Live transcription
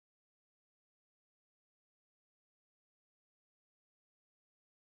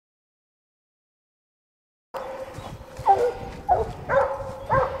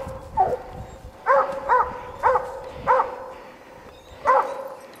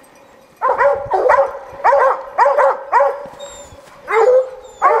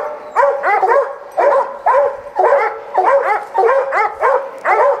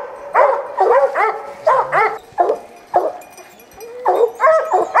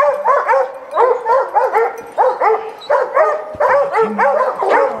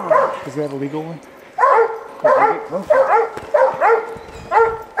you have a legal one?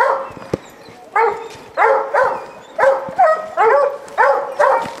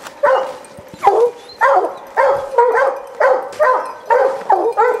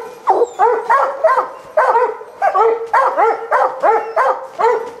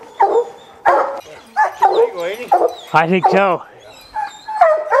 I think so.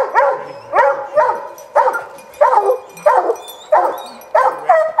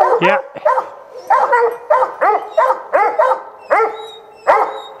 Yeah.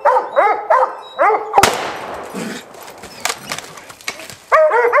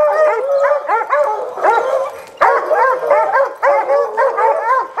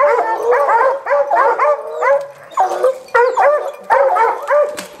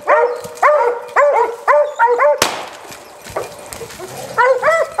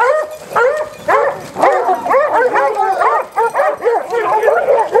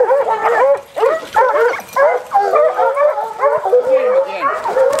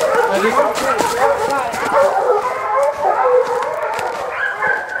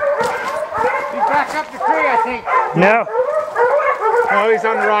 Back up the tree, I think. No. Oh, he's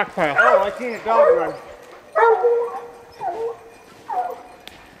on the rock pile. Oh, I seen a dog run.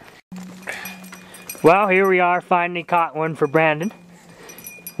 Well, here we are, finally caught one for Brandon.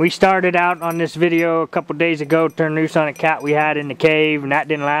 We started out on this video a couple days ago, turned loose on a cat we had in the cave, and that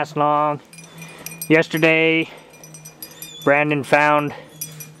didn't last long. Yesterday, Brandon found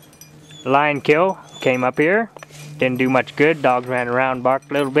a lion kill, came up here, didn't do much good, dogs ran around,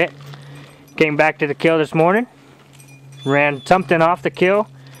 barked a little bit. Came back to the kill this morning, ran something off the kill.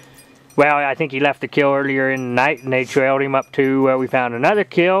 Well, I think he left the kill earlier in the night and they trailed him up to where we found another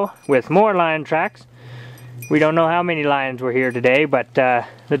kill with more lion tracks. We don't know how many lions were here today, but the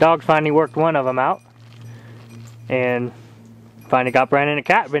dogs finally worked one of them out and finally got Brandon a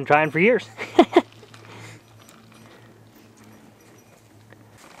cat. Been trying for years.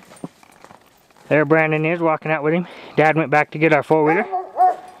 There Brandon is walking out with him. Dad went back to get our four-wheeler,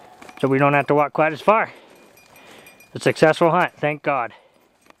 so we don't have to walk quite as far. A successful hunt, thank God.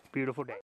 Beautiful day.